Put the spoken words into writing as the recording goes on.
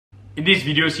In this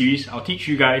video series, I'll teach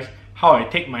you guys how I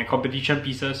take my competition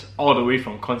pieces all the way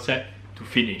from concept to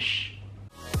finish.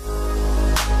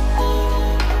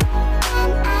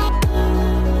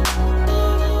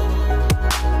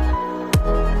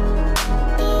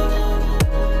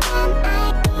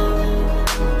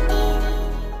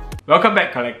 Welcome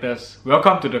back, collectors.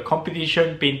 Welcome to the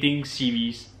competition painting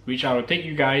series, which I will take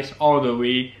you guys all the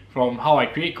way from how I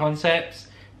create concepts,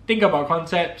 think about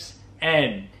concepts,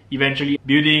 and eventually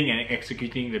building and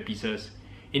executing the pieces.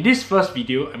 In this first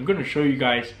video, I'm going to show you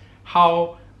guys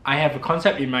how I have a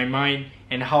concept in my mind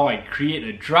and how I create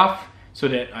a draft so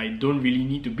that I don't really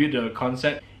need to build the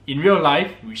concept in real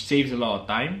life, which saves a lot of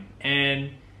time.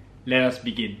 And let us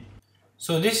begin.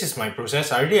 So this is my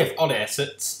process. I already have all the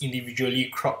assets individually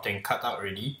cropped and cut out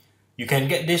already. You can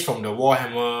get this from the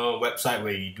Warhammer website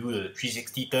where you do the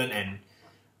 360 turn and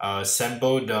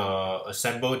assemble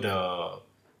the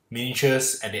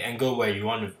miniatures at the angle where you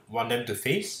want them to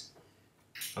face.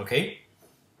 Okay.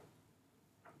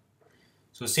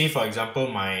 So say for example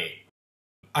my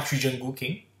Archregent Ghoul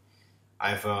King,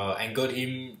 I've angled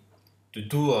him to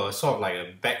do a sort of like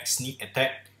a back sneak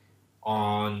attack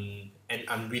on and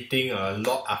unwitting a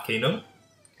Lord Arcanum.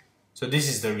 So this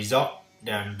is the result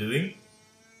that I'm doing.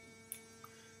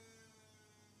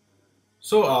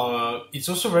 So it's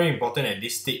also very important at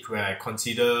this stage where I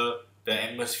consider the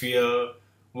atmosphere.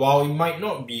 While it might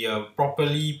not be a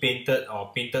properly painted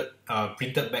or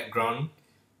printed background,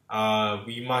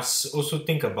 we must also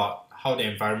think about how the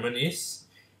environment is.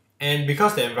 And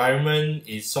because the environment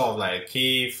is sort of like a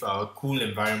cave, cool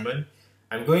environment,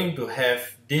 I'm going to have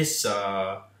this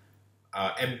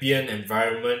ambient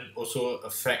environment also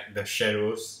affect the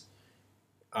shadows,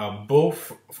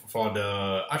 both for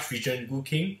the Archregent Ghoul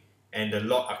King and the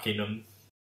Lord Arcanum.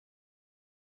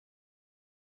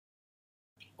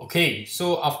 Okay,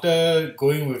 so after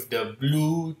going with the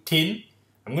blue tint,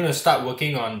 I'm going to start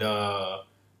working on the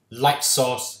light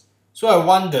source. So I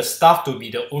want the staff to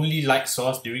be the only light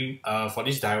source during for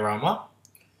this diorama.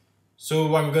 So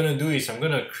what I'm going to do is I'm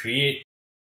going to create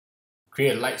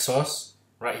a light source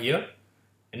right here.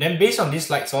 And then based on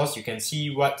this light source, you can see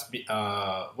what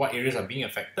areas are being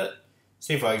affected.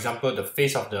 Say for example, the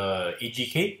face of the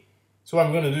AGK. So what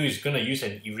I'm going to do is going to use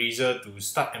an eraser to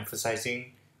start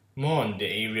emphasizing more on the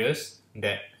areas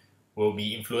that will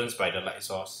be influenced by the light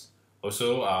source.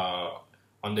 Also,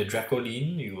 on the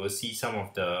Dracoline, you will see some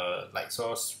of the light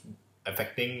source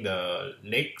affecting the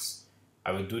legs.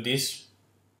 I will do this.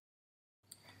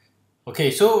 Okay,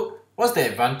 so what's the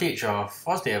advantage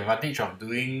of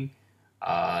doing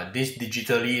this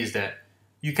digitally is that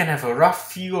you can have a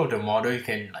rough feel of the model. You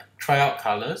can like try out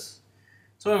colors.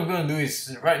 So what I'm going to do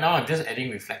is right now I'm just adding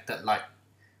reflected light,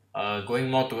 going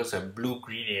more towards a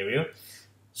blue-green area.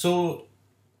 So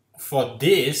for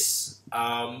this,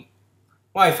 what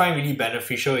I find really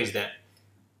beneficial is that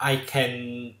I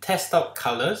can test out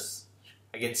colors.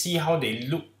 I can see how they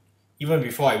look even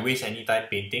before I waste any time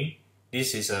painting.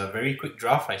 This is a very quick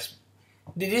draft. I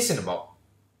did this in about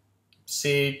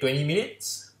say 20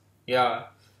 minutes. Yeah,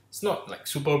 it's not like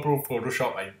super pro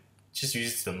Photoshop. I just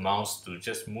use the mouse to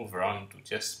just move around to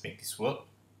just make this work.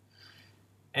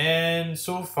 And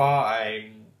so far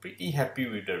I'm pretty happy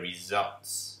with the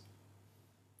results.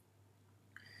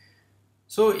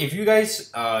 So if you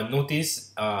guys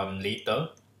notice later,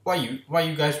 what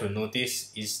you guys will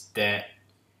notice is that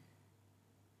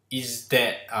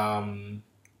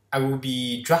I will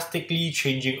be drastically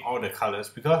changing all the colors,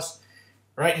 because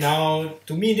right now,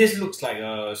 to me, this looks like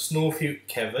a snow-filled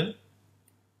cavern.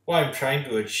 What I'm trying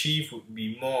to achieve would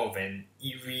be more of an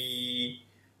eerie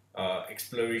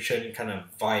exploration kind of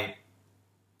vibe.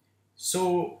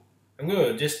 So I'm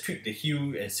going to just tweak the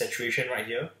hue and saturation right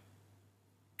here.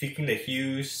 Tweaking the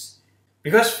hues.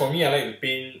 Because for me, I like to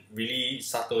paint really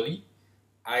subtly.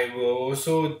 I will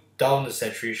also down the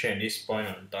saturation at this point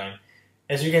in time.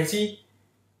 As you can see,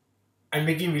 I'm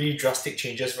making really drastic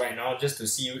changes right now just to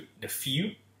see the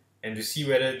feel and to see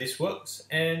whether this works,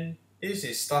 and this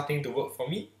is starting to work for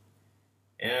me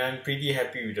and I'm pretty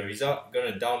happy with the result. I'm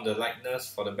gonna down the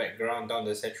lightness for the background, down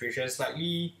the saturation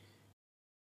slightly.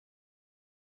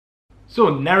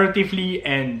 So narratively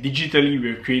and digitally,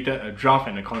 we've created a draft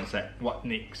and a concept. What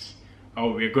next?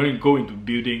 Oh, we're going to go into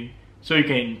building. So you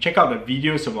can check out the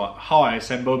videos about how I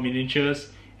assemble miniatures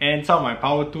and some of my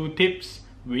power tool tips,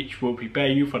 which will prepare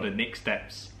you for the next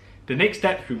steps. The next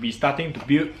steps will be starting to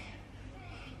build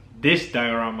this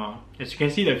diorama. As you can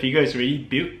see, the figure is already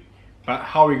built, but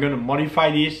how we're going to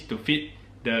modify this to fit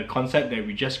the concept that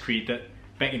we just created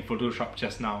back in Photoshop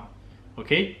just now.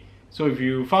 Okay, so if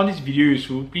you found this video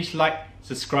useful, please like,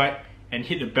 subscribe, and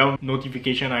hit the bell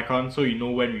notification icon so you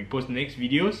know when we post the next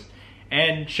videos.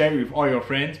 and share it with all your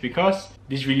friends, because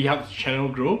this really helps the channel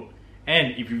grow.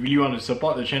 And if you really want to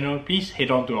support the channel, please head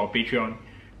on to our Patreon.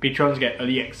 Patrons get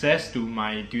early access to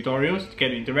my tutorials, to get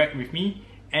to interact with me,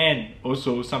 and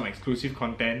also some exclusive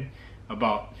content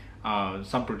about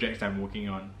some projects I'm working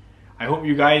on. I hope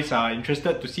you guys are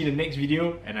interested to see the next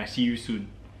video, and I see you soon.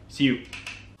 See you!